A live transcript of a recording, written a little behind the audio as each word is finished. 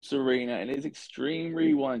Serena, and it's Extreme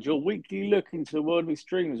Rewind, your weekly look into the world of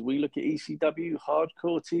extreme as we look at ECW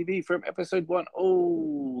Hardcore TV from episode 1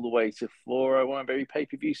 all the way to 401, very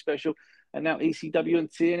pay-per-view special, and now ECW and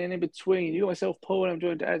TNN in between. You got myself, Paul, and I'm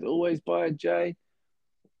joined as always by Jay.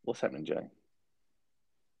 What's happening, Jay?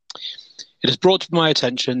 It has brought to my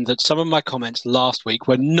attention that some of my comments last week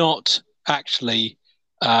were not actually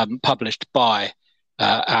published by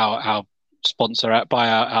our sponsor, by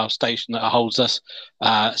our station that holds us.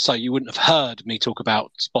 So you wouldn't have heard me talk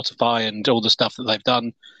about Spotify and all the stuff that they've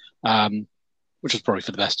done, which was probably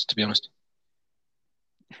for the best, to be honest.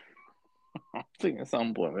 I think at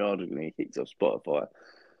some point we are just going to get kicked off Spotify,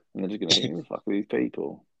 and they're just going to think, who the fuck are these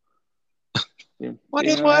people? Why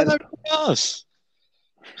are they with us?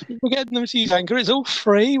 We're getting them to use Anchor. It's all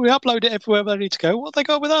free. We upload it everywhere they need to go. What have they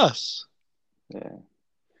got with us? Yeah.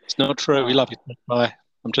 It's not true. We love you, Spotify.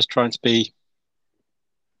 I'm just trying to be...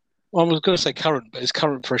 Well, I was going to say current, but it's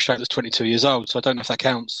current for a show that's 22 years old, so I don't know if that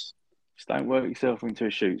counts. Just don't work yourself into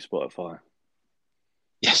a shoot, Spotify.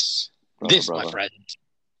 Yes. This, my friend,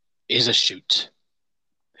 is a shoot.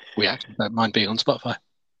 We actually don't mind being on Spotify.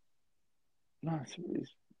 No, it's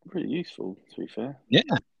pretty useful, to be fair. Yeah.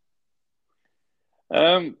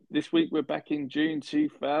 This week we're back in June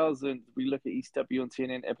 2000. We look at ECW on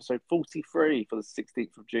TNN episode 43 for the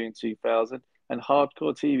 16th of June 2000, and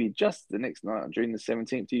Hardcore TV just the next night on June the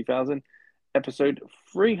 17th, 2000, episode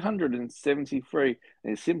 373.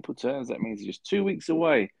 In simple terms, that means just 2 weeks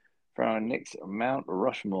away from our next Mount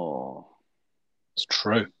Rushmore. It's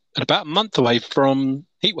true. And about a month away from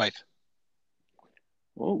Heatwave.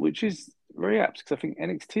 Well, which is very apt, because I think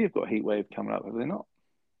NXT have got Heatwave coming up, have they not?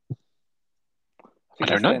 I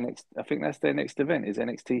don't know. I think that's their next event, is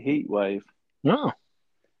NXT Heatwave. No.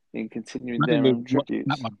 In continuing their own tributes.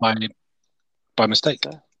 By mistake.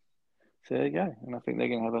 So there you go. And I think they're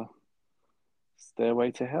going to have a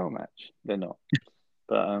Stairway to Hell match. They're not.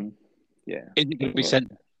 But, yeah. Is it going to be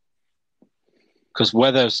censored? Because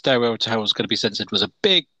whether Stairway to Hell was going to be censored was a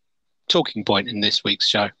big talking point in this week's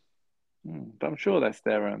show. But I'm sure that's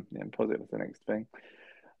their positive the next thing.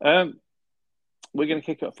 We're going to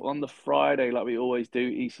kick off on the Friday like we always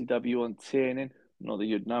do, ECW on TNN. Not that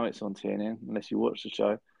you'd know it's on TNN unless you watch the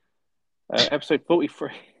show. Episode 43,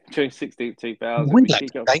 June 16th, 2000.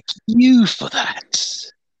 Thank you for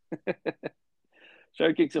that.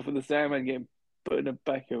 Show kicks off with the Sandman getting put in the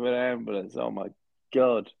back of an ambulance. Oh my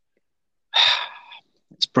God.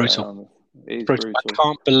 It's brutal. It is brutal. I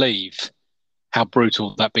can't believe how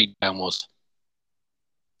brutal that beatdown was.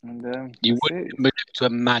 And you wouldn't be able to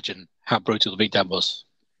imagine how brutal the beatdown was.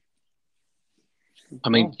 I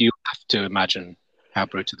mean, you have to imagine how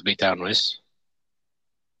brutal the beatdown was.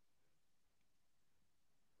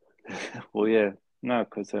 Well, yeah. No,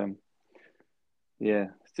 because, it's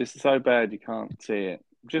just so bad you can't see it.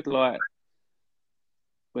 Just like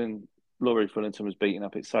when Laurie Fullerton was beaten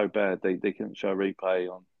up, it's so bad they couldn't show a replay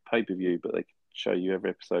on pay-per-view, but they could show you every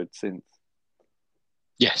episode since.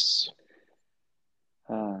 Yes.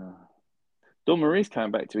 Dawn Marie's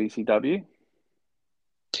coming back to ECW.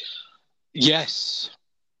 Yes.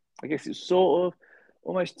 I guess it's sort of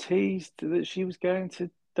almost teased that she was going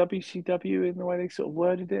to WCW in the way they sort of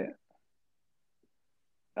worded it.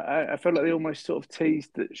 I felt like they almost sort of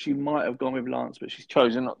teased that she might have gone with Lance, but she's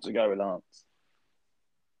chosen not to go with Lance.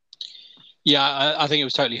 Yeah, I think it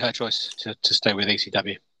was totally her choice to stay with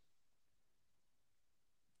ECW.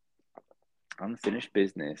 Unfinished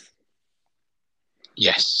business.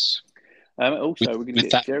 Yes. Also, we're going to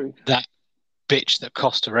get Jerry. That bitch that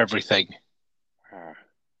cost her everything.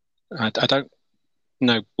 I don't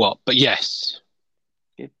know what, but yes.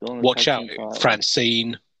 Watch out,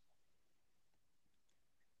 Francine.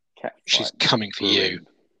 She's coming for you.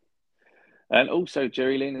 And also,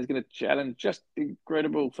 Jerry Lynn is going to challenge Just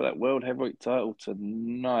Incredible for that World Heavyweight title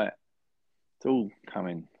tonight. It's all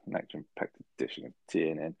coming. An action-packed edition of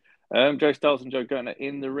TNN. Joe Styles and Joe Gertner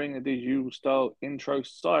in the ring. They do his usual style intro.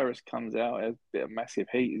 Cyrus comes out, has a bit of massive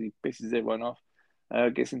heat as he pisses everyone off.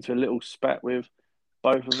 Gets into a little spat with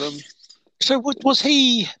both of them. So was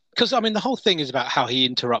he... Because, I mean, the whole thing is about how he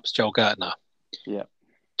interrupts Joe Gertner. Yeah.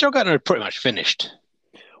 Joe Gertner had pretty much finished.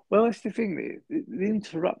 Well, that's the thing. The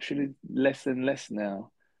interruption is less and less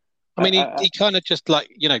now. I mean, he kind of just,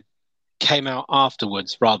 came out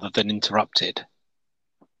afterwards rather than interrupted.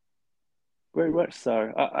 Very much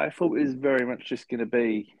so. I thought it was very much just going to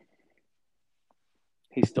be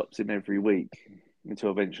he stops him every week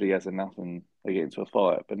until eventually he has enough and they get into a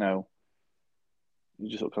fight. But now he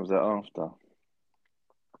just sort of comes out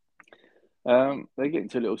after. They get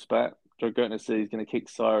into a little spat. Joe Gertner says he's going to kick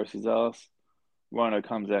Cyrus's ass. Rhino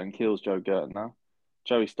comes out and kills Joe Gertner.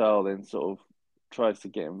 Joey Styles then sort of tries to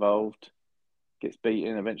get involved, gets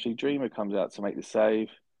beaten. Eventually, Dreamer comes out to make the save,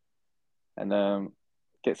 and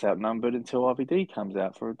gets outnumbered until RVD comes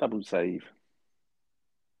out for a double save.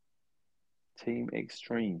 Team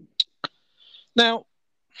Extreme. Now,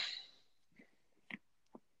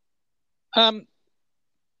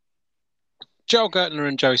 Joel Gertner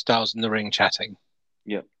and Joey Styles in the ring chatting.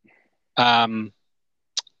 Yep. And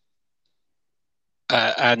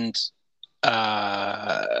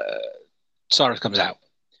Cyrus comes out.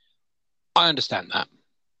 I understand that.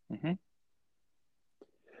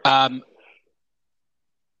 Mm-hmm.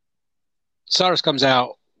 Cyrus comes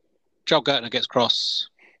out. Joel Gertner gets cross.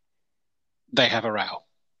 They have a row.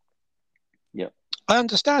 Yep. I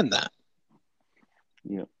understand that.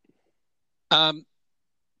 Yep.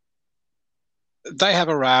 They have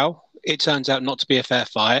a row. It turns out not to be a fair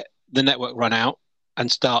fight. The network run out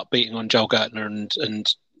and start beating on Joel Gertner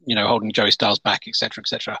and holding Joey Styles back, etc.,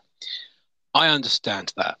 etc. I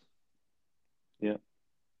understand that. Yeah.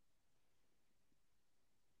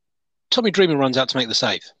 Tommy Dreamer runs out to make the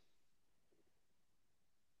save.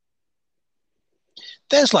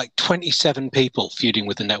 There's like 27 people feuding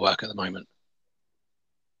with the network at the moment.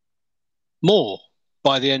 More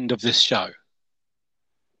by the end of this show.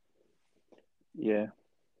 Yeah.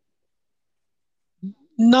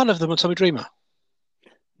 None of them are Tommy Dreamer.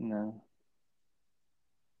 No.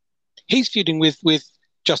 He's feuding with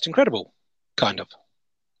Just Incredible, kind of.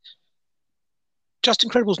 Just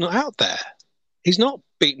Incredible's not out there. He's not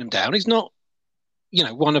beating him down. He's not,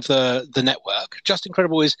 one of the network. Just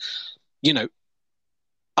Incredible is,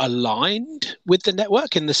 aligned with the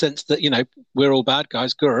network in the sense that, we're all bad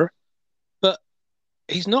guys, grr. But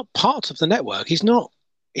he's not part of the network. He's not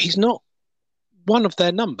one of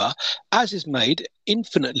their number, as is made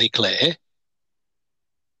infinitely clear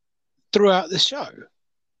throughout the show.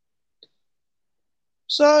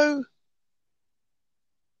 So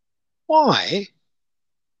why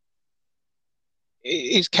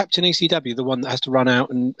is Captain ECW the one that has to run out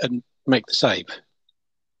and make the save?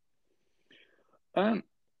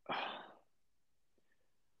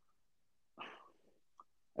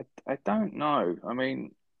 I don't know. I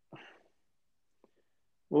mean,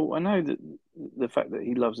 well, I know that the fact that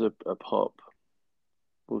he loves a pop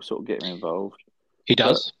will sort of get him involved. He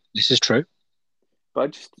does. This is true. But I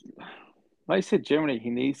just, like I said, generally he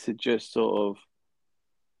needs to just sort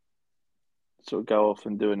of go off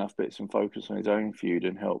and do enough bits and focus on his own feud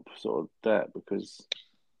and help sort of that, because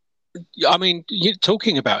I mean, you're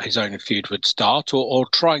talking about his own feud would start or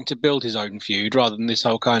trying to build his own feud rather than this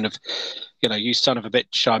whole kind of, you son of a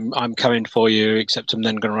bitch, I'm coming for you, except I'm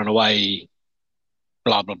then going to run away,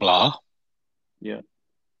 blah, blah, blah. Yeah.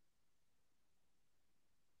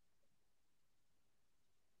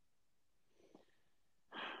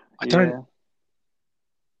 I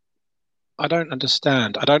don't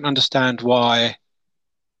understand. I don't understand why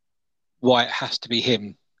it has to be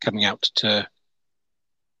him coming out to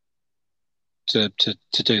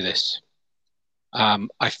do this.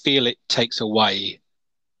 I feel it takes away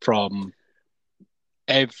from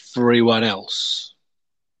everyone else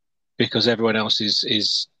because everyone else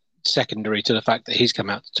is secondary to the fact that he's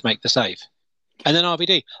come out to make the save. And then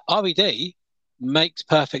RVD makes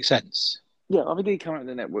perfect sense. Yeah, RVD coming out of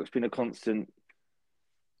the network's been a constant.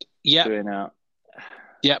 Yeah. Doing out.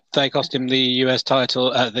 Yep, they cost him the US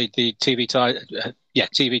title, the TV title.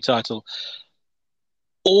 TV title.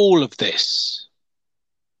 All of this,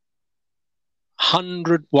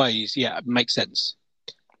 100 ways, makes sense.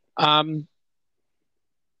 I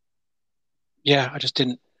just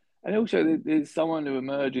didn't. And also, there's someone who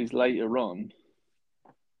emerges later on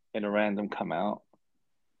in a random come out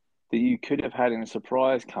that you could have had in a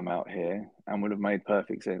surprise come out here and would have made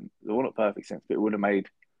perfect sense. Well, not perfect sense, but it would have made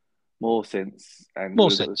more sense and more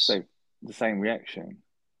would have sense. got the same reaction.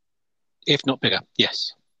 If not bigger,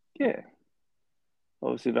 yes. Yeah.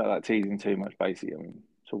 Obviously, about that teasing too much, basically. I mean,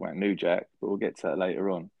 talking about New Jack, but we'll get to that later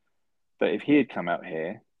on. But if he had come out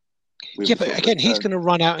here... but again, he's going to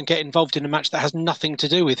run out and get involved in a match that has nothing to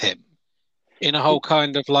do with him. In a whole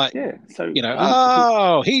kind of like,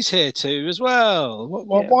 he's here too as well.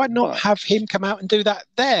 Why not have him come out and do that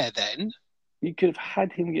there then? You could have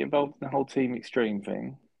had him get involved in the whole Team Extreme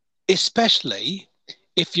thing. Especially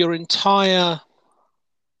if your entire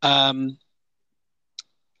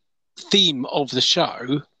theme of the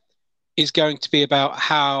show is going to be about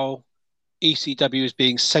how ECW is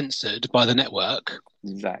being censored by the network.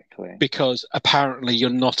 Exactly. Because apparently you're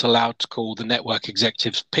not allowed to call the network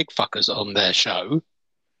executives pig fuckers on their show.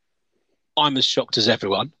 I'm as shocked as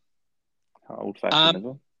everyone. How old-fashioned is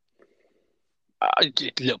it?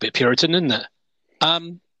 A little bit Puritan, isn't it?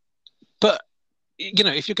 But,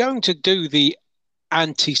 if you're going to do the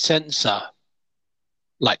anti-censor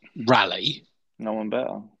rally. No one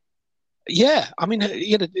better. Yeah, I mean,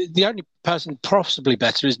 the only person possibly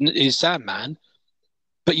better is Sandman,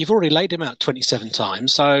 but you've already laid him out 27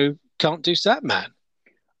 times, so can't do Sandman.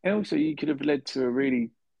 And also, you could have led to a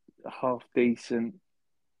really half decent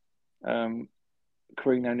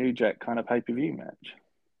Carino New Jack kind of pay per view match.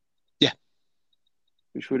 Yeah.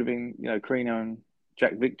 Which would have been, Carino and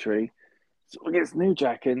Jack Victory against New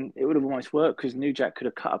Jack, and it would have almost worked because New Jack could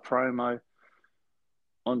have cut a promo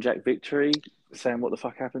on Jack Victory saying, "What the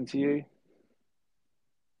fuck happened to you?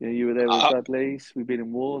 You were there with Dudley's. We've been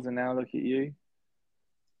in wars, and now look at you."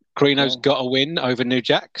 Carino's got a win over New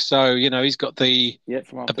Jack, so he's got the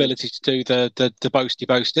ability to do the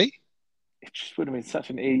boasty. It just would have been such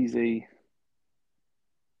an easy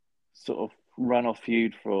sort of run-off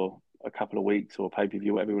feud for a couple of weeks or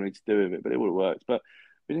pay-per-view, whatever we wanted to do with it, but it would have worked. But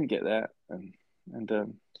we didn't get that, and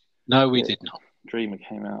no, we did not. Dreamer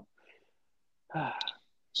came out.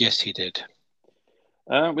 Yes, he did.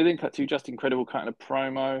 We then cut to Justin Credible cutting a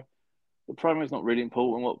promo. The promo is not really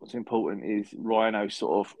important. What's important is Rhino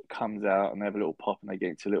sort of comes out and they have a little pop and they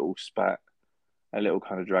get into a little spat, a little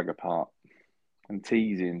kind of drag apart and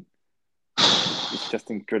teasing. It's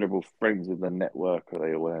just incredible friends with the network, or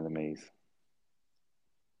they all enemies?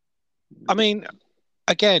 I mean,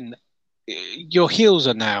 again, your heels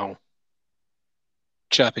are now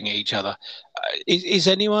chirping at each other. Is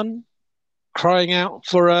anyone crying out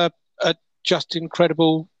for a just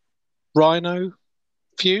incredible Rhino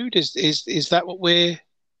feud? Is that what we're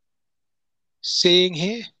seeing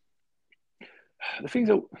here? The things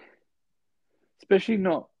are, especially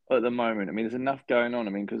not at the moment. I mean, there's enough going on.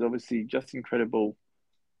 I mean, because obviously Justin Credible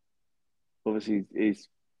obviously is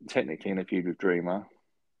technically in a feud with Dreamer.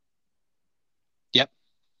 Yep.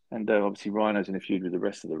 And obviously Rhino's in a feud with the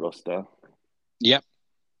rest of the roster. Yep.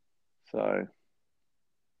 So it'd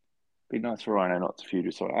be nice for Rhino not to feud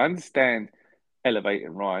with someone. I understand elevating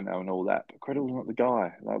Rhino and all that, but Credible's not the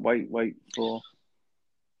guy. Wait for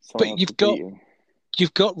someone else to beat him.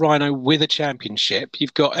 You've got Rhino with a championship.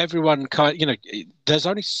 You've got everyone there's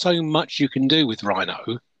only so much you can do with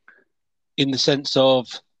Rhino in the sense of,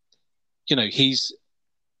 he's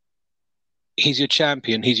your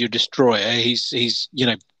champion, he's your destroyer, he's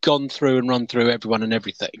gone through and run through everyone and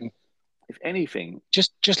everything. If anything,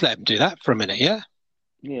 just let him do that for a minute, yeah?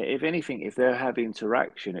 Yeah, if anything, if they have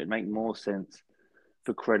interaction, it'd make more sense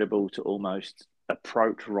for Credible to almost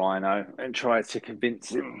approach Rhino and try to convince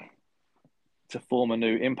him to form a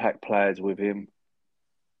new Impact players with him,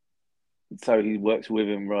 so he works with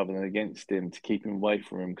him rather than against him to keep him away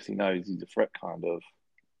from him because he knows he's a threat, kind of.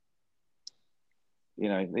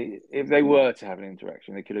 If they were to have an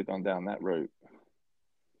interaction, they could have gone down that route.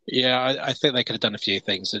 Yeah, I think they could have done a few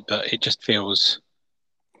things, but it just feels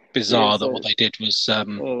bizarre that what they did was...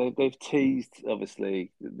 they've teased,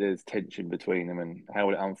 obviously, there's tension between them, and how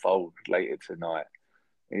will it unfold later tonight?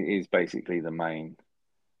 It is basically the main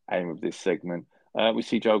aim of this segment. We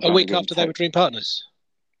see Joe a week after they were Dream Partners.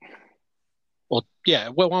 Or,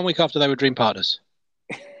 1 week after they were Dream Partners.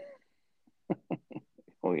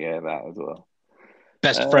 Oh, yeah, that as well.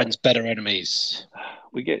 Best friends, better enemies.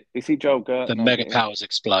 We see Joel Gertner. The mega powers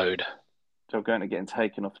explode. Joel Gertner getting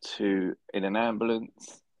taken off in an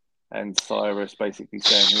ambulance, and Cyrus basically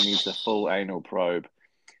saying he needs a full anal probe.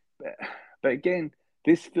 But again,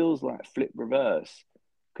 this feels like flip reverse,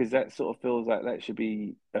 because that sort of feels like that should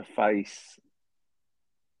be a face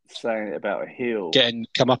saying it about a heel. Getting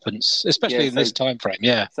comeuppance, especially in this time frame,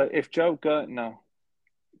 yeah. So if Joel Gertner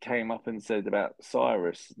came up and said about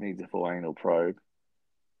Cyrus needs a full anal probe,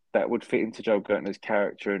 that would fit into Joel Gertner's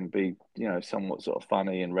character and be, somewhat sort of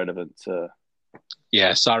funny and relevant to...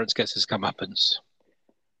 Yeah, Cyrus gets his comeuppance.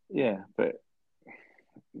 Yeah, but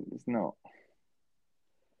it's not.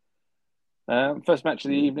 First match of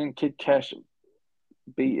the evening, Kid Cash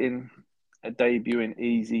beating a debuting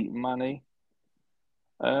Easy Money.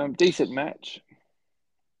 Decent match.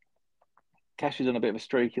 Cash is on a bit of a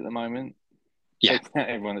streak at the moment. Yeah. Takes out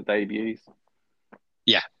everyone that debuts.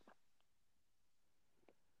 Yeah.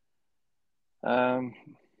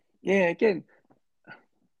 Again,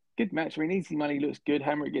 good match. I mean, Easy Money looks good.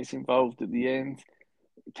 Hamrick gets involved at the end.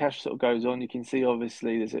 Cash sort of goes on. You can see,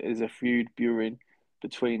 obviously, there's a feud brewing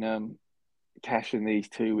between Cash and these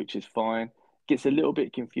two, which is fine. Gets a little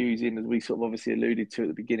bit confusing, as we sort of obviously alluded to at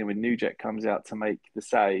the beginning, when New Jack comes out to make the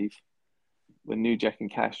save. When New Jack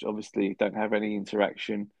and Cash obviously don't have any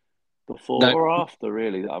interaction before or after,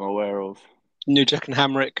 really, that I'm aware of. New Jack and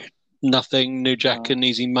Hamrick, nothing. New Jack and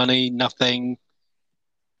Easy Money, nothing.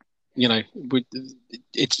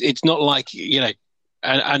 It's not like,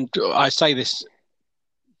 and I say this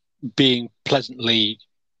being pleasantly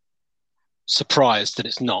surprised that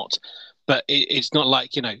it's not. But it's not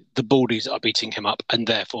like, the Baldies are beating him up and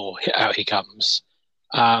therefore out he comes.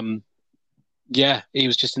 Yeah, he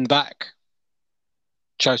was just in the back,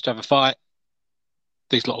 chose to have a fight.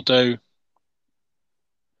 These lot will do.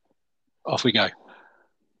 Off we go.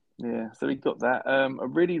 Yeah, so we got that. A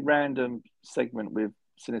really random segment with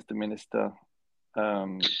Sinister Minister,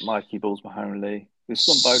 Mikey Balls Mahoney. This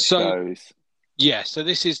is on both So, shows. yeah, so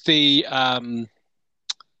this is the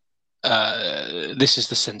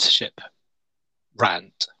censorship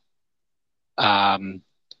rant.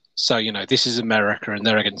 So, this is America and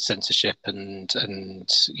they're against censorship and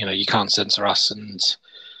you can't censor us and,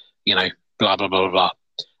 blah, blah, blah, blah,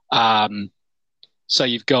 blah. So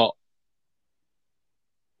you've got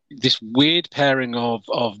this weird pairing of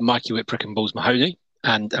Mikey Whipwreck and Balls Mahoney,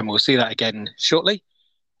 and we'll see that again shortly.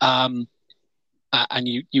 And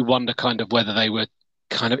you wonder kind of whether they were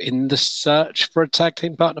kind of in the search for a tag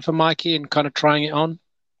team partner for Mikey and kind of trying it on.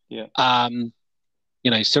 Yeah.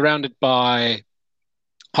 Surrounded by a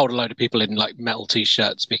whole load of people in like metal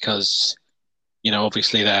t-shirts because,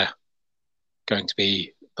 obviously they're going to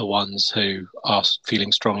be the ones who are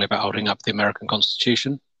feeling strongly about holding up the American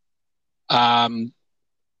Constitution.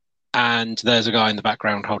 And there's a guy in the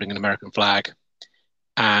background holding an American flag.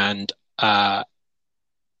 And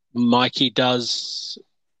Mikey does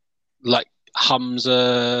like hums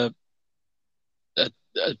a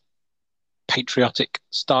patriotic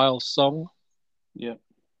style song. Yeah.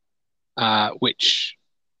 Which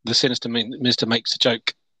the Sinister Minister makes a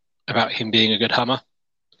joke about him being a good hummer.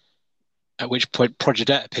 At which point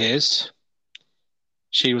Projedette appears.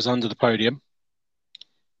 She was under the podium.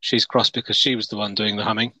 She's cross because she was the one doing the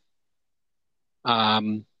humming.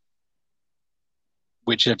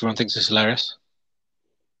 Which everyone thinks is hilarious.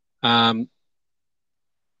 I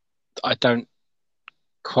don't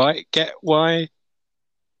quite get why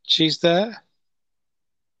she's there.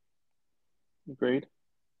 Agreed.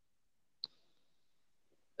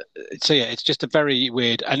 So yeah, it's just a very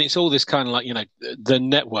weird, and it's all this kind of like, the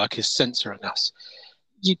network is censoring us.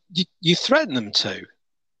 You threaten them to.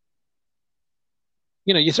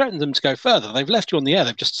 You threaten them to go further. They've left you on the air.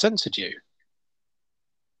 They've just censored you.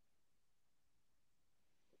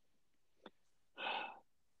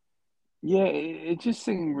 Yeah, it just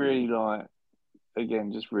seemed really like,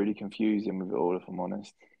 again, just really confusing with it all, if I'm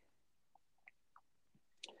honest.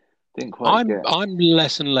 Didn't quite get. I'm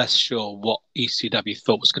less and less sure what ECW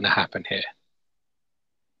thought was going to happen here.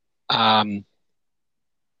 And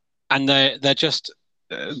they're just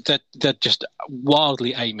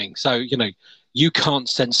wildly aiming. So you can't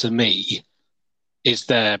censor me is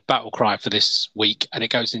their battle cry for this week, and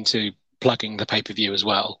it goes into plugging the pay-per-view as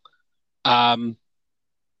well.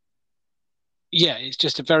 Yeah, it's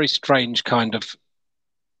just a very strange kind of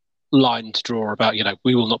line to draw about,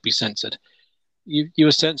 we will not be censored. You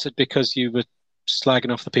were censored because you were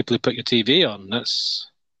slagging off the people who put your TV on. But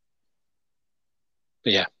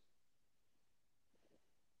yeah.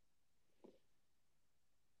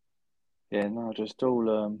 Yeah, no, just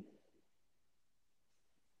all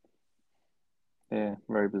yeah,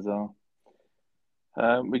 very bizarre.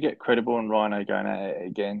 We get Credible and Rhino going at it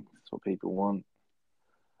again. That's what people want.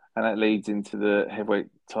 And that leads into the heavyweight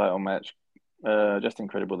title match. Just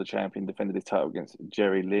Incredible, the champion, defended his title against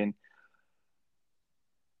Jerry Lynn.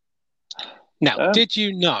 Now, did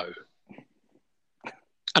you know?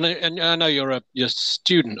 And I know you're a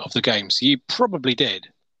student of the game, so you probably did.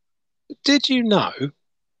 Did you know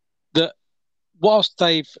that whilst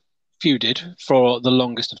they've feuded for the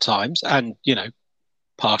longest of times, and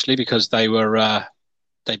partially because they were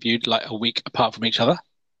debuted like a week apart from each other,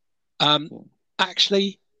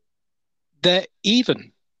 actually they're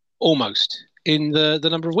even almost in the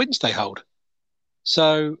number of wins they hold.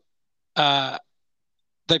 So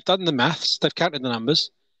they've done the maths, they've counted the numbers,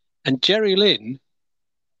 and Jerry Lynn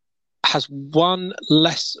has one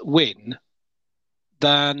less win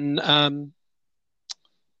than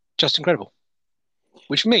Just Incredible,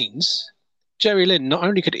 which means Jerry Lynn not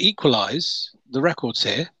only could equalise the records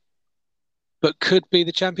here, but could be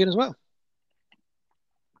the champion as well.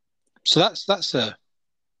 So that's a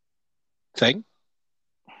thing.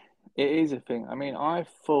 It is a thing. I mean, I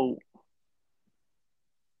thought,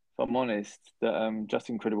 if I'm honest, that Just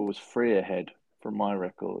Incredible was 3 ahead from my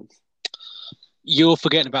records. You're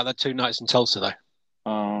forgetting about that 2 nights in Tulsa, though.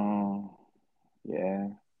 Oh, yeah.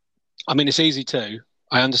 I mean, it's easy too.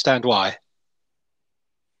 I understand why.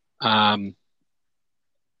 But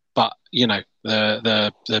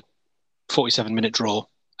the 47-minute draw,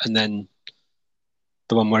 and then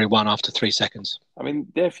the one where he won after 3 seconds. I mean,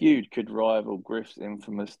 their feud could rival Griff's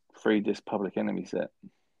infamous 3-disc Public Enemy set.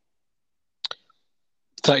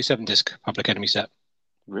 37 disc Public Enemy set.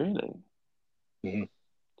 Really? Mm-hmm.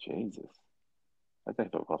 Jesus. I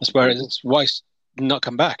don't know. That's where it's why he's not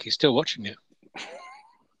come back. He's still watching it.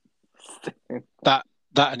 that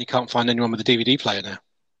and he can't find anyone with a DVD player now.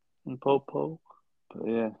 Paul. But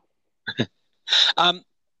yeah.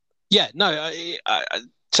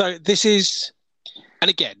 So this is, and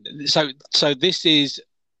again, so this is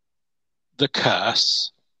the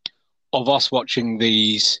curse of us watching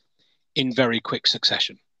these in very quick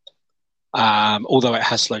succession. Although it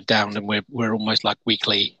has slowed down and we're almost like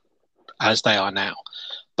weekly as they are now.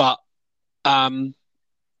 But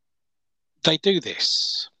they do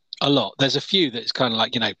this a lot. There's a few that's kind of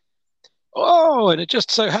like, and it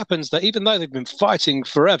just so happens that even though they've been fighting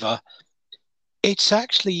forever, it's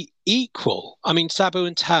actually equal. I mean, Sabu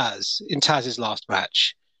and Taz, in Taz's last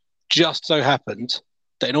match, just so happened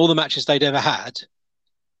that in all the matches they'd ever had,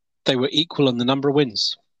 they were equal on the number of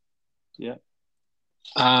wins. Yeah.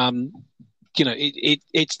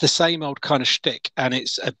 It's the same old kind of shtick, and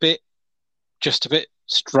it's a bit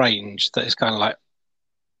strange that it's kind of like,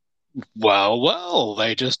 well,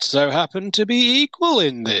 they just so happen to be equal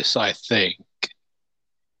in this, I think.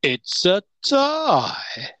 It's a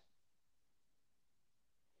tie.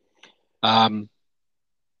 But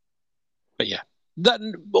yeah,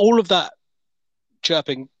 all of that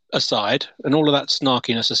chirping aside and all of that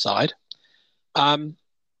snarkiness aside,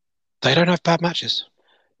 they don't have bad matches.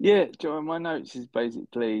 Yeah, Joe, my notes is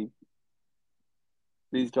basically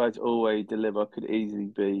these guys always deliver, could easily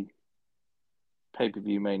be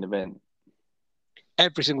pay-per-view main event.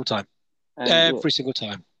 Every single time. Single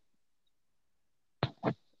time.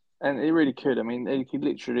 And it really could. I mean, they could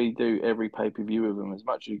literally do every pay-per-view with them. As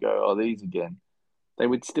much as you go, these again, they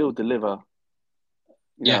would still deliver,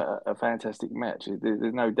 a fantastic match.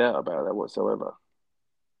 There's no doubt about that whatsoever.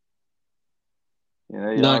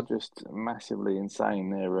 They are just massively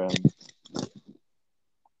insane. They're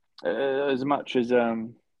as much as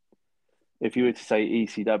if you were to say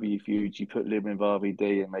ECW feuds, you put Liv with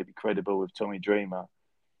RVD and maybe Credible with Tommy Dreamer.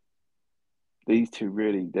 These two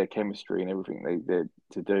really, their chemistry and everything they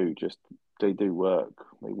to do, just they do work.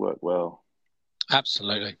 They work well.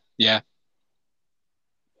 Absolutely, yeah.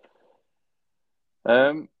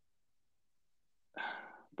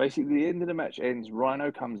 Basically, the end of the match ends.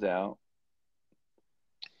 Rhino comes out.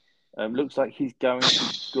 Looks like he's going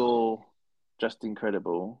to gore Justin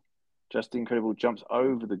Credible. Justin Credible jumps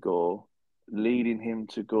over the gore, leading him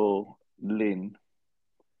to gore Lynn.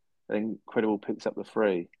 Then Credible picks up the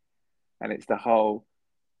 3. And it's the whole,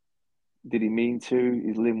 did he mean to?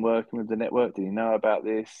 Is Lynn working with the network? Did he know about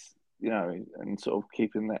this? And sort of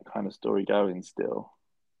keeping that kind of story going still.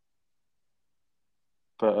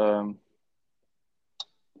 But,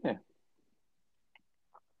 yeah.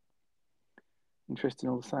 Interesting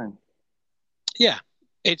all the same. Yeah.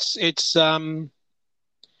 It's I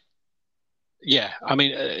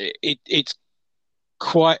mean, it's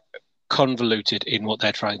quite convoluted in what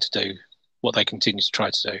they're trying to do, what they continue to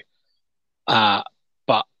try to do.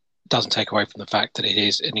 But doesn't take away from the fact that it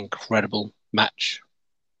is an incredible match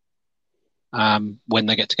when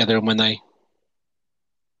they get together and when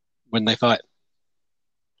they fight.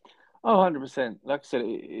 Oh, 100%. Like I said,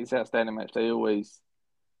 it's an outstanding match. They always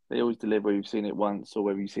deliver. You've seen it once, or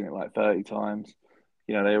whether you've seen it like 30 times.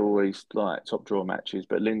 They're always like top draw matches.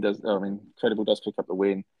 But Credible does pick up the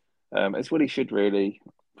win. It's what he should really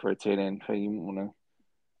for a 10-in. You want to.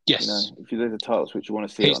 Yes. If there's a title switch, you want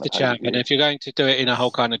to see He's the champ. And if you're going to do it in a whole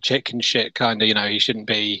kind of chicken shit kind of, he shouldn't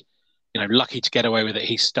be, lucky to get away with it.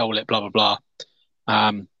 He stole it, blah, blah,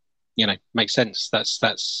 blah. Makes sense.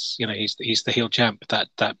 That's he's the heel champ.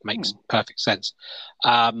 That makes perfect sense.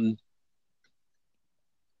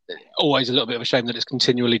 Always a little bit of a shame that it's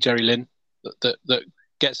continually Jerry Lynn that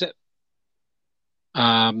gets it.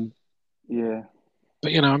 Yeah.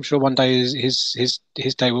 But I'm sure one day his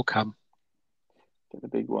day will come. Get the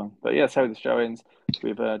big one. But yeah, so the show ends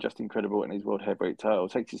with Justin Credible and his World Heavyweight title.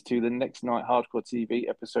 Takes us to the Next Night Hardcore TV,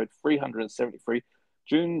 episode 373,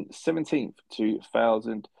 June 17th,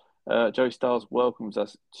 2000. Joe Styles welcomes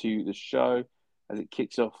us to the show as it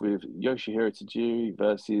kicks off with Yoshihiro Tajiri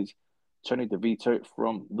versus Tony DeVito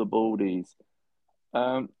from the Baldies.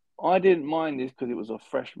 I didn't mind this because it was a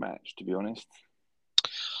fresh match, to be honest.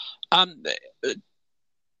 I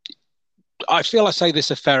feel I say this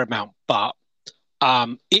a fair amount, but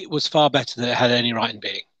it was far better than it had any right in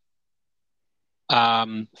being.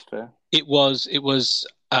 That's fair. It was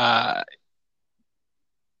a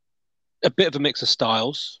bit of a mix of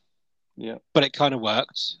styles. Yeah. But it kind of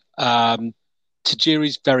worked.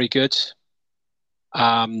 Tajiri's very good.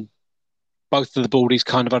 Both of the Baldies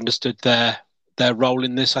kind of understood their role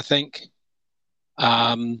in this, I think.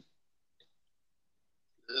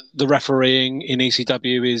 The refereeing in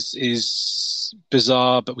ECW is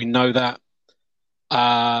bizarre, but we know that.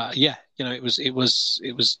 Yeah, it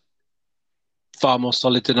was far more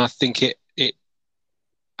solid than I think it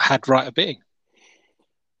had right of being.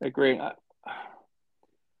 Agree. I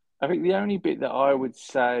think the only bit that I would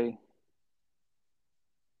say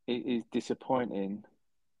is disappointing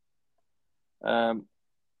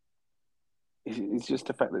is just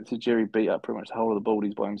the fact that Tajiri beat up pretty much the whole of the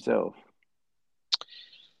Baldies by himself.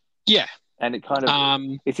 Yeah. And it kind of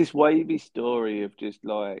it's this wavy story of just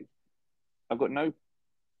like, I've got no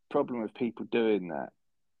problem with people doing that,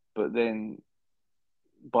 but then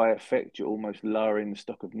by effect you're almost lowering the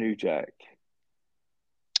stock of New Jack.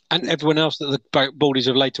 And everyone else that the Baldies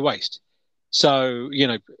have laid to waste. So,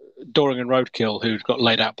 Doring and Roadkill, who got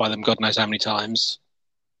laid out by them God knows how many times,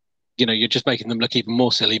 you're just making them look even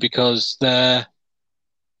more silly because they're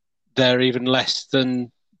even less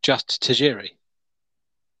than just Tajiri.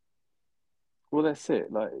 Well, that's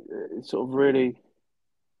it. Like, it's sort of really,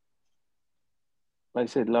 like I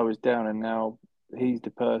said, lowers down, and now he's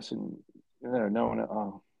the person. No one.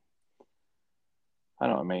 Oh, I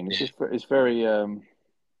know what I mean. It's just it's very it's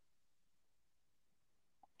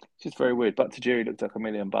just very weird. But Tajiri looked like $1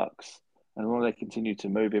 million, and as long as they continue to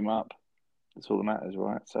move him up, that's all that matters,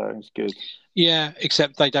 right? So it's good. Yeah,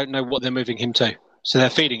 except they don't know what they're moving him to, so they're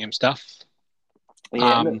feeding him stuff.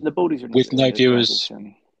 Yeah, and the Baldies are with no viewers.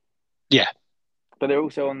 Transition. Yeah, but they're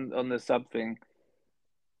also on the sub thing,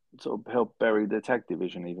 sort of help bury the tag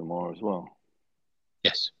division even more as well.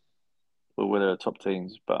 Yes. Well, with their top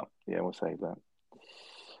teams, but yeah, we'll save that.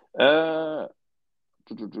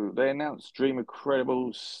 They announced Dreamer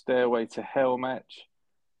Credible's Stairway to Hell match.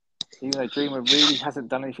 Even though Dreamer really hasn't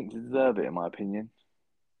done anything to deserve it, in my opinion.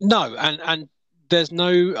 No, and there's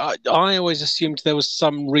no. I always assumed there was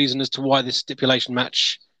some reason as to why this stipulation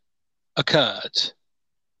match occurred,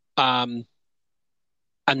 and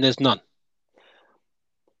there's none.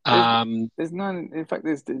 There's none. In fact,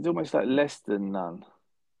 it's almost like less than none.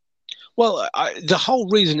 Well, the whole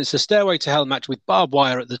reason it's a Stairway to Hell match with barbed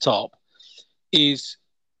wire at the top is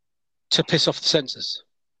to piss off the censors.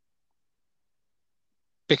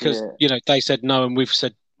 Because, they said no and we've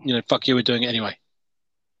said, fuck you, we're doing it anyway.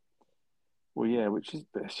 Well, yeah,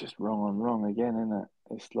 it's just wrong on wrong again, isn't it?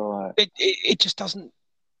 It's like... It just doesn't...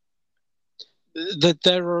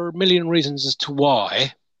 There are a million reasons as to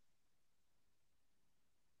why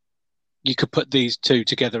you could put these two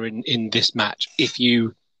together in this match if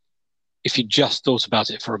you just thought about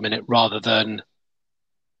it for a minute rather than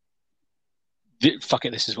fuck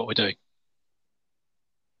it, this is what we're doing.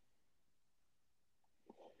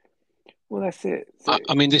 Well, that's it.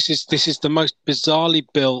 I mean, this is the most bizarrely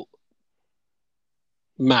built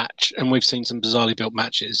match, and we've seen some bizarrely built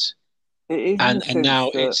matches. It is, and now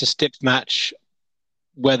it's a stip match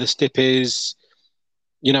where the stip is,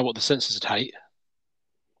 what the censors would hate.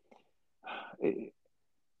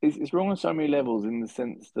 It's wrong on so many levels in the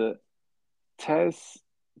sense that Taz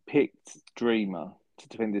picked Dreamer to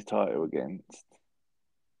defend his title against.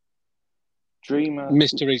 Dreamer,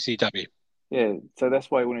 Mr. ECW. Yeah, so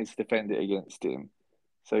that's why he wanted to defend it against him.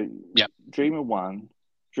 So yep. Dreamer won.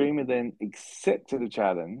 Dreamer then accepted the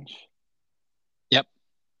challenge. Yep.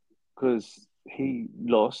 Because he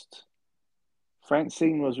lost.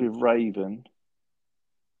 Francine was with Raven.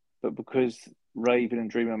 But because Raven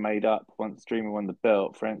and Dreamer made up once Dreamer won the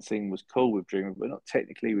belt, Francine was cool with Dreamer, but not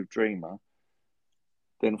technically with Dreamer.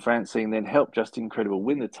 Then Francine then helped Justin Credible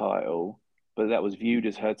win the title, but that was viewed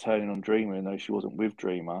as her turning on Dreamer, even though she wasn't with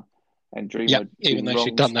Dreamer. And Dreamer, even though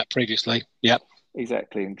she'd done that previously. Yep.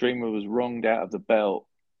 Exactly. And Dreamer was wronged out of the belt,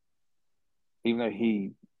 even though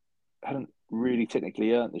he hadn't really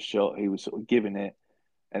technically earned the shot. He was sort of given it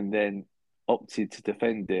and then opted to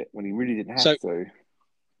defend it when he really didn't have to.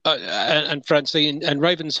 And Francine and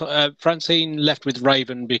Raven's Francine left with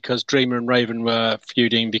Raven because Dreamer and Raven were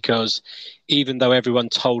feuding, because even though everyone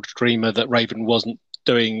told Dreamer that Raven wasn't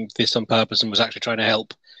doing this on purpose and was actually trying to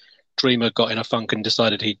help, Dreamer got in a funk and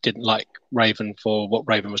decided he didn't like Raven for what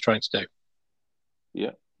Raven was trying to do.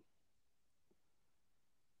 Yeah.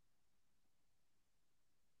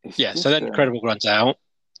 So then Credible runs out.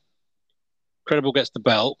 Credible gets the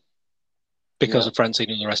belt because of Francine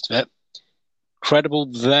and the rest of it. Credible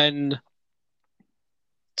then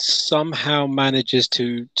somehow manages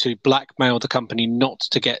to blackmail the company not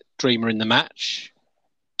to get Dreamer in the match,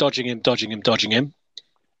 dodging him.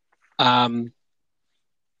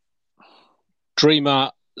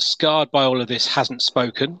 Dreamer, scarred by all of this, hasn't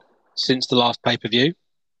spoken since the last pay-per-view.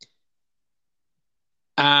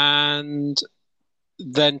 And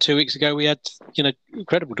then 2 weeks ago, we had,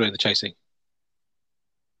 Credible doing the chasing.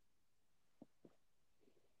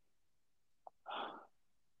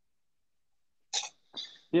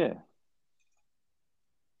 Yeah.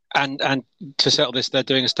 And to settle this, they're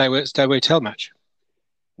doing a stairway tail match.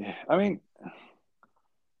 Yeah. I mean,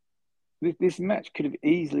 this match could have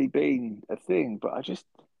easily been a thing, but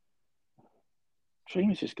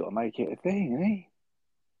Dream's just got to make it a thing, isn't he?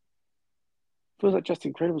 Feels like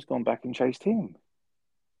Justin Credible's gone back and chased him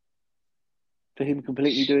for him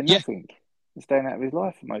completely doing Yeah, nothing and staying out of his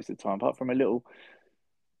life for most of the time, apart from a little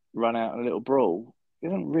run out and a little brawl. He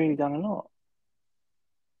hasn't really done a lot.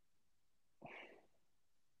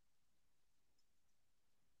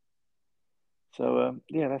 So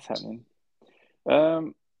yeah, that's happening.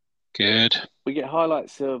 good. We get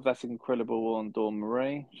highlights of That's Incredible on Dawn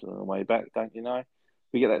Marie, which is on the way back, don't you know?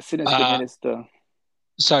 We get that Sinister Minister.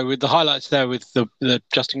 So with the highlights there with the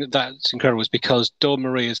Justin, that's incredible, is because Dawn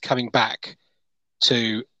Marie is coming back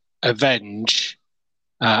to avenge,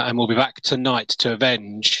 and we'll be back tonight to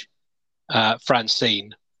avenge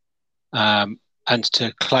Francine, and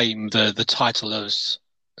to claim the title as,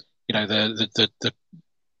 you know, the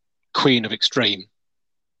Queen of Extreme.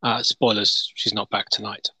 Spoilers: she's not back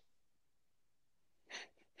tonight.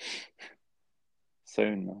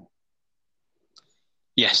 Soon, though.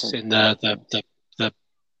 Yes, in the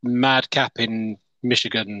madcap in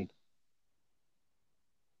Michigan.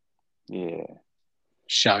 Yeah.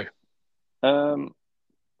 Show. Boom,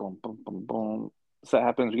 boom, boom, boom. So that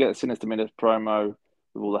happens. We get the Sinister Minister promo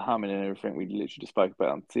with all the humming and everything we literally just spoke about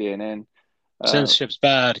on TNN. Censorship's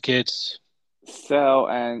bad, kids. Sal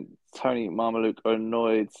and Tony Marmaluke are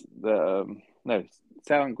annoyed that no,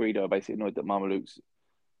 Sal and Greedo are basically annoyed that Marmaluke's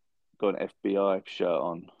got an FBI shirt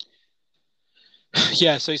on.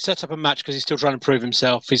 Yeah, so he's set up a match because he's still trying to prove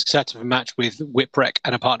himself. He's set up a match with Whipwreck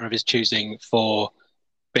and a partner of his choosing for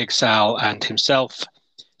Big Sal and himself.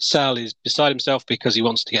 Sal is beside himself because he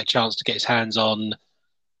wants to get a chance to get his hands on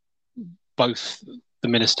both the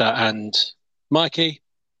Minister and Mikey.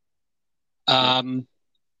 But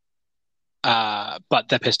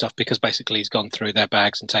they're pissed off because basically he's gone through their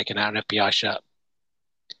bags and taken out an FBI shirt.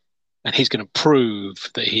 And he's going to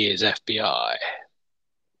prove that he is FBI.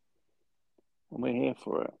 And we're here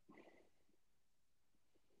for it.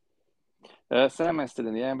 Sandman's still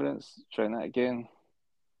in the ambulance. Trying that again.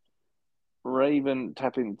 Raven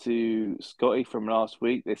tapping to Scotty from last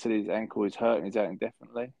week. They said his ankle is hurt and he's out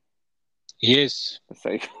indefinitely. He is.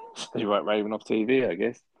 So you write Raven off TV, I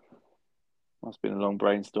guess. Must have been a long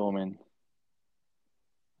brainstorming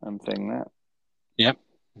thing, that. Yep.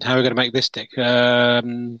 How are we going to make this stick?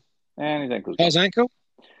 And his ankle's gone. His ankle?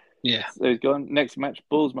 Yeah. So he's gone. Next match,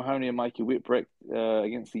 Bulls Mahoney and Mikey Whipwreck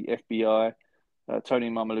against the FBI. Tony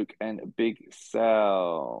Marmaluke and Big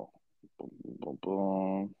Sal. Boom, boom,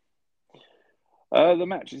 boom. The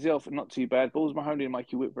match itself, not too bad. Bulls Mahoney and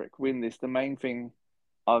Mikey Whipwreck win this. The main thing,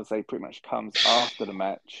 I would say, pretty much comes after the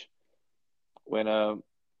match when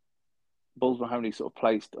Bulls Mahoney sort of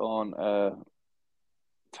placed on a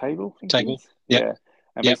table. Table. Yeah.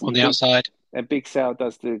 And yep, on the outside. And Big Sal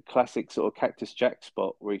does the classic sort of Cactus Jack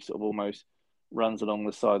spot where he sort of almost runs along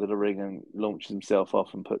the side of the ring and launches himself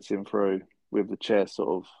off and puts him through with the chair sort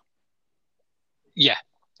of. Yeah.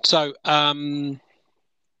 So, to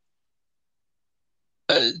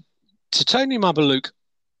Tony Marmaluke,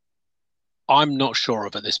 I'm not sure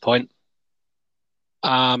of at this point.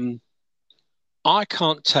 I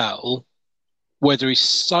can't tell whether he's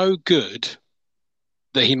so good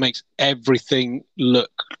that he makes everything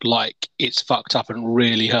look like it's fucked up and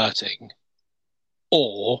really hurting,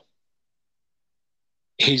 or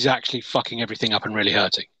he's actually fucking everything up and really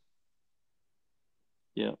hurting.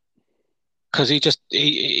 Yeah. Because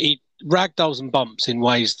he ragdolls and bumps in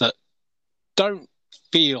ways that don't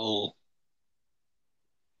feel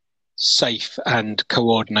safe and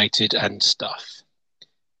coordinated and stuff.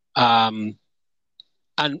 And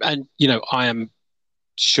you know, I am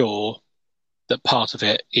sure that part of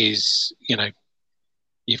it is, you know,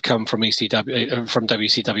 you've come from ECW, from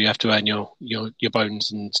WCW, you have to earn your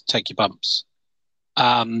bones and take your bumps.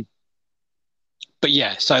 But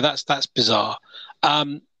yeah, so that's bizarre.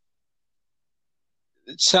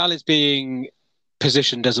 Sal is being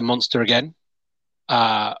positioned as a monster again,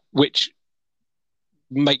 which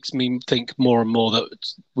makes me think more and more that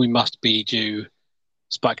we must be due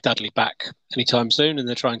Spike Dudley back anytime soon, and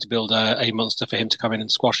they're trying to build a monster for him to come in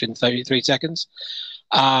and squash in 33 seconds.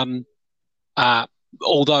 Although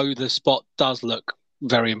the spot does look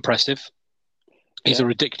very impressive. He's a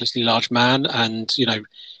ridiculously large man, and you know,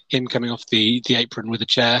 him coming off the apron with a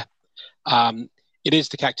chair. It is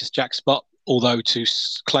the Cactus Jack spot, although to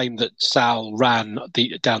claim that Sal ran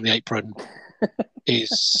down the apron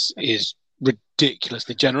is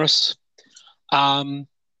ridiculously generous.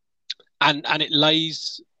 And it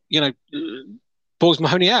lays, you know, Balls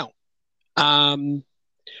Mahoney out. And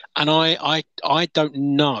I don't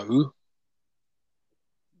know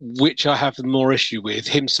which I have the more issue with,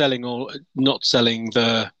 him selling or not selling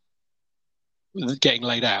the getting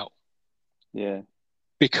laid out. Yeah.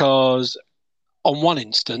 Because on one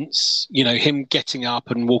instance, him getting up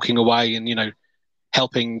and walking away and,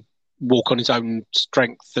 helping walk on his own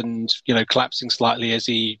strength and, collapsing slightly as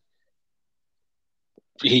he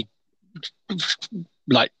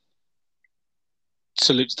like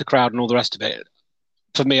salutes the crowd and all the rest of it,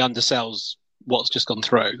 for me undersells what's just gone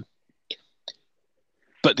through.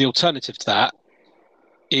 But the alternative to that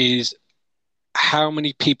is, how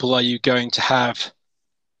many people are you going to have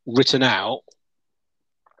written out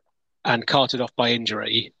and carted off by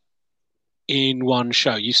injury in one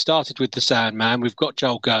show? You started with the Sandman. We've got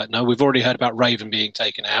Joel Gertner. We've already heard about Raven being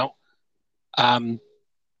taken out.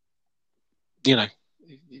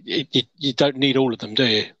 You don't need all of them, do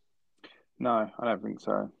you? No, I don't think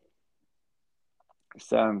so.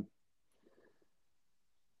 It's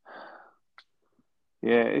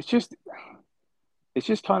yeah, it's just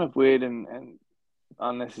kind of weird and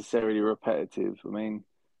unnecessarily repetitive. I mean,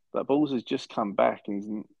 like Balls has just come back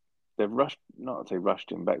and they've rushed, not to say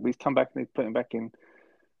rushed him back, but he's come back and they've put him back in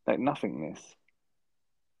like nothingness.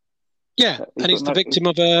 Yeah, and he's the victim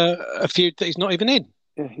of a feud that he's not even in.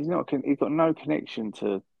 Yeah, he's not. He's got no connection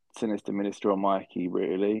to Sinister Minister or Mikey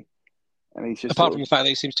really, and he's just apart from the fact that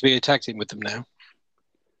he seems to be a tag team with them now.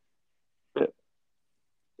 But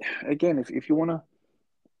again, if you want to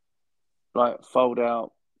like fold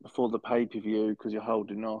out before the pay-per-view because you're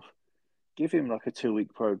holding off, give him like a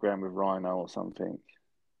 2-week program with Rhino or something.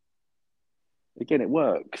 Again, it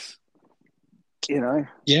works. Yeah.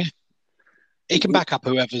 He can back up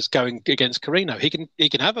whoever's going against Corino. He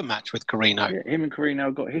can have a match with Corino. Yeah, him and Corino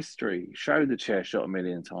have got history. Show the chair shot a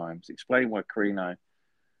million times. Explain why Corino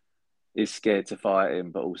is scared to fight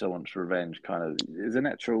him, but also wants revenge. Kind of, there's a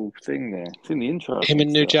natural thing there. It's in the intro. Him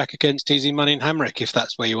and New Jack against Easy Money and Hamrick, if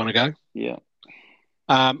that's where you want to go. Yeah.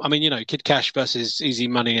 I mean, Kid Cash versus Easy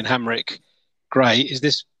Money and Hamrick. Great. Is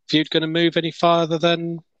this feud going to move any farther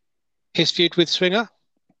than his feud with Swinger?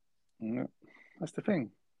 Yeah, that's the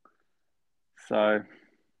thing. So,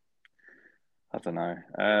 I don't know.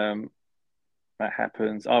 That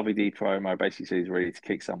happens. RVD promo basically says he's ready to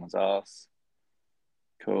kick someone's ass.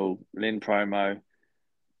 Cool. Lynn promo.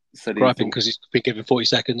 So griping because he's been given 40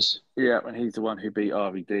 seconds. Yeah, and he's the one who beat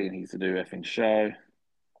RVD and he's the new effing show.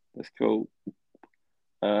 That's cool.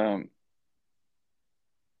 We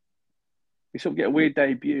sort of get a weird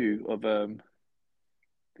debut of I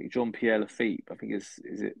think Jean-Pierre Lafitte. I think is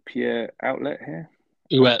it Pierre Outlet here?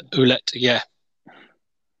 Ouellette, yeah.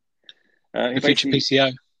 The future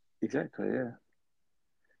PCO. Exactly, yeah.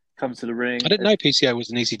 Comes to the ring. I didn't know PCO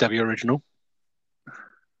was an ECW original. It's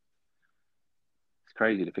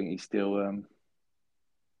crazy to think he's still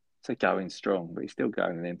say going strong, but he's still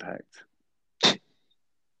going in Impact.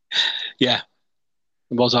 Yeah.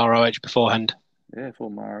 It was ROH beforehand. Yeah,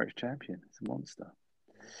 former ROH champion. It's a monster.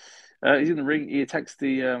 He's in the ring. He attacks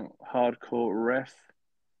the hardcore ref,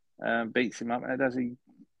 beats him up. How does he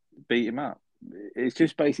beat him up? It's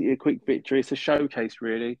just basically a quick victory. It's a showcase,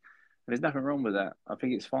 really. And there's nothing wrong with that. I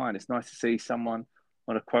think it's fine. It's nice to see someone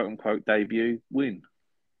on a quote-unquote debut win.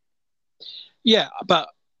 Yeah, but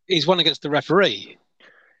he's won against the referee.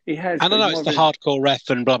 He has. And I know it's the hardcore ref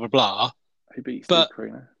and blah, blah, blah. Who beat Steve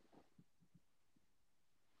Corino.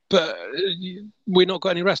 But we've not got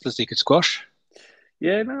any wrestlers he could squash.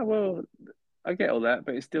 Yeah, no, well, I get all that,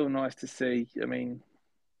 but it's still nice to see. I mean,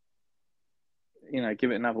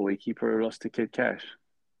 give it another week. He probably lost to Kid Cash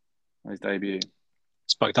on his debut.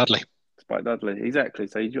 Spike Dudley. Exactly.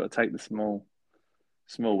 So you've got to take the small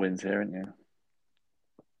wins here, haven't you?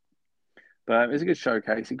 But it was a good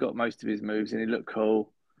showcase. He got most of his moves and he looked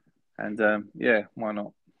cool. And yeah, why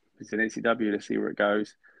not? It's an ECW. Let's see where it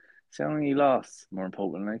goes. See how long he lasts, more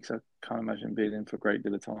importantly, because I can't imagine being in for a great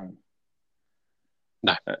deal of time.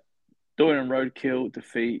 No. Doyle and Roadkill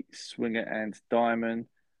defeat Swinger and Diamond.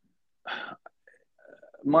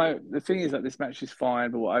 The thing is that this match is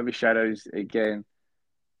fine, but what overshadows again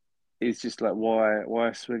is just like why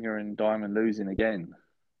are Swinger and Diamond losing again?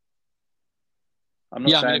 I'm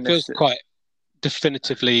not saying it feels quite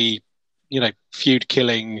definitively, feud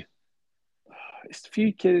killing. It's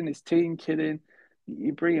feud killing, it's team killing.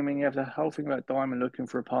 You bring him in, you have the whole thing about Diamond looking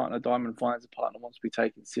for a partner. Diamond finds a partner, wants to be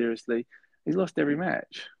taken seriously. He's lost every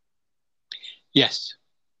match. Yes.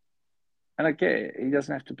 And I get it. He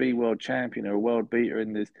doesn't have to be world champion or a world beater.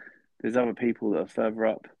 And there's other people that are further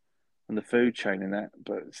up on the food chain in that.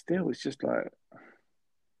 But still, it's just like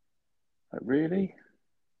really?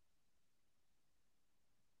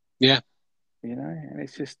 Yeah. And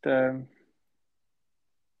it's just, yeah,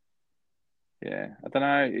 I don't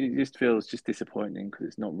know. It just feels just disappointing because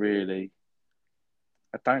it's not really.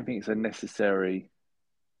 I don't think it's a necessary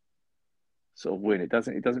sort of win. It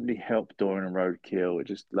doesn't really help Doran and Roadkill. It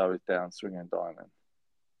just lowers down Swing and Diamond.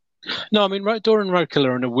 No, I mean, Dora and Roadkill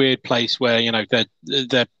are in a weird place where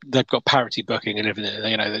they've got parity booking and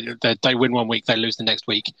everything. They win one week, they lose the next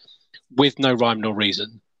week, with no rhyme nor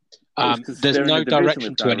reason. Well, it's because There's they're in a no division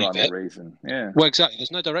direction with to no any of rhyme or it. reason. Yeah. Well, exactly.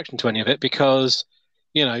 There's no direction to any of it because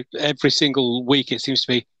every single week it seems to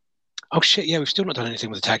be, oh shit, yeah, we've still not done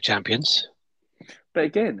anything with the tag champions. But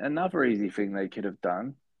again, another easy thing they could have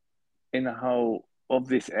done in the whole of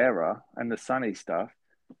this era and the Sunny stuff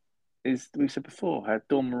is we said before, had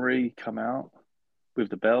Dawn Marie come out with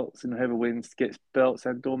the belts, and whoever wins gets belts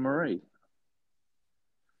and Dawn Marie.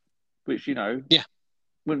 Which, Yeah.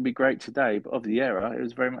 wouldn't be great today, but of the era, it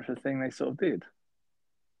was very much a thing they sort of did.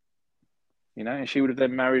 And she would have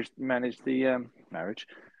then managed the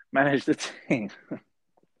team.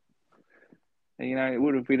 And, it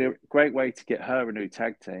would have been a great way to get her a new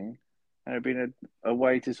tag team, and it would have been a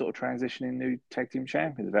way to sort of transition in new tag team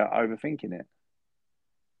champions without overthinking it.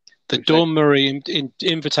 The Dawn Marie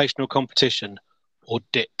invitational competition, or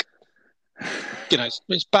Dick.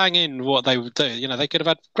 It's bang in what they would do. They could have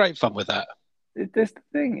had great fun with that. That's the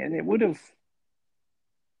thing, and it would have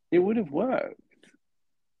worked.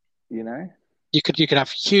 You could have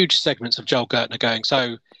huge segments of Joel Gertner going.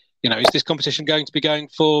 So, is this competition going to be going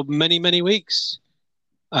for many, many weeks?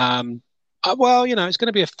 Well, it's going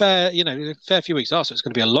to be a fair few weeks after. It's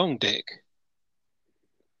going to be a long Dick,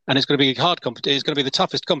 and it's going to be hard. It's going to be the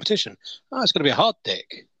toughest competition. It's going to be a hard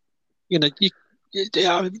Dick. It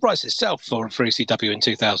writes itself for ECW in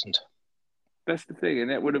 2000. That's the thing, and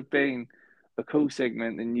it would have been a cool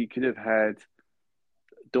segment. And you could have had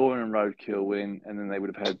Dawn and Roadkill win, and then they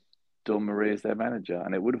would have had Dawn Marie as their manager,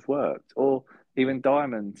 and it would have worked. Or even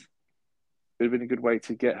Diamond. It would have been a good way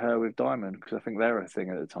to get her with Diamond, because I think they were a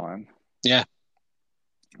thing at the time. Yeah.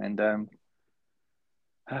 And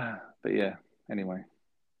but yeah, anyway.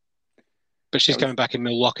 But she's coming back in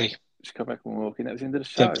Milwaukee. She's coming back in Milwaukee. That was the end of the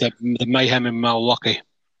show. The mayhem in Milwaukee.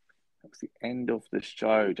 That was the end of the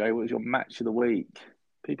show. Jay, what was your match of the week?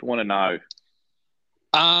 People want to know.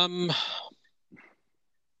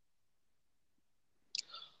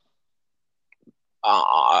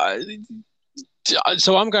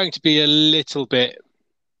 So I'm going to be a little bit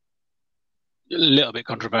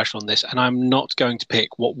controversial on this, and I'm not going to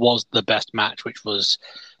pick what was the best match, which was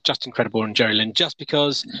Justin Credible and Jerry Lynn, just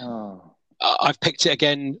because I've picked it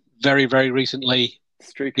again very, very recently.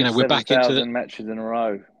 Streak of we're back into the matches in a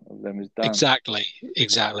row of them is done. Exactly.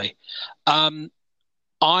 I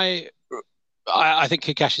think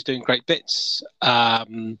Kikash is doing great bits, but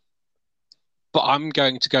I'm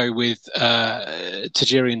going to go with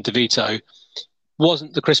Tajiri and DeVito.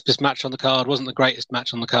 Wasn't the crispest match on the card, wasn't the greatest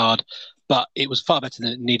match on the card, but it was far better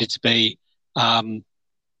than it needed to be.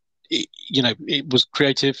 It was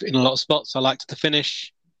creative in a lot of spots. I liked the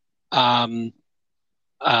finish. I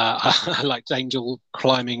liked Angel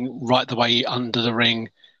climbing right the way under the ring,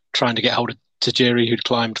 trying to get hold of Tajiri, who'd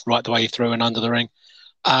climbed right the way through and under the ring.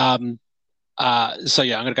 So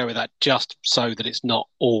yeah, I'm going to go with that, just so that it's not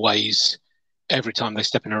always every time they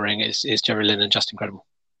step in a ring is Jerry Lynn and Justin Credible.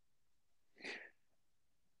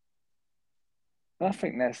 I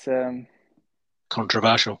think that's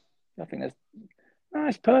controversial. I think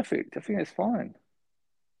it's perfect. I think it's fine.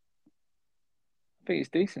 I think it's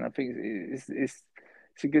decent. I think it's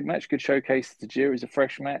a good match, good showcase. Tajiri is a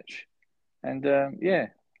fresh match, and yeah,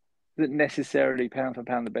 isn't necessarily pound for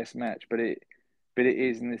pound the best match, but it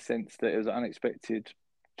is in the sense that it was an unexpected,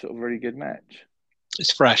 sort of really good match.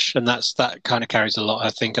 It's fresh, and that kind of carries a lot,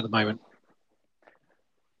 I think, at the moment.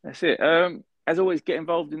 That's it. As always, get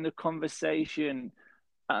involved in the conversation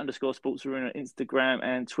at _Sports Arena on Instagram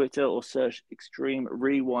and Twitter, or search Extreme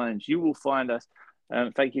Rewind. You will find us.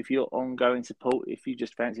 Thank you for your ongoing support. If you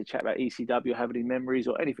just fancy a chat about ECW, have any memories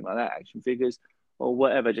or anything like that, action figures or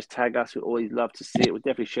whatever, just tag us. We'd always love to see it. We'll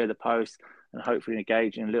definitely share the post and hopefully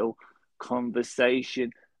engage in a little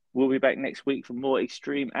conversation. We'll be back next week for more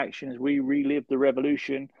extreme action as we relive the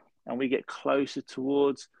revolution and we get closer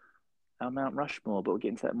towards our Mount Rushmore. But we'll get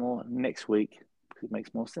into that more next week because it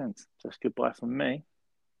makes more sense. Just goodbye from me.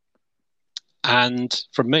 And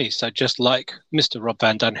from me. So just like Mr. Rob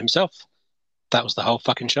Van Dam himself, that was the whole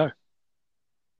fucking show.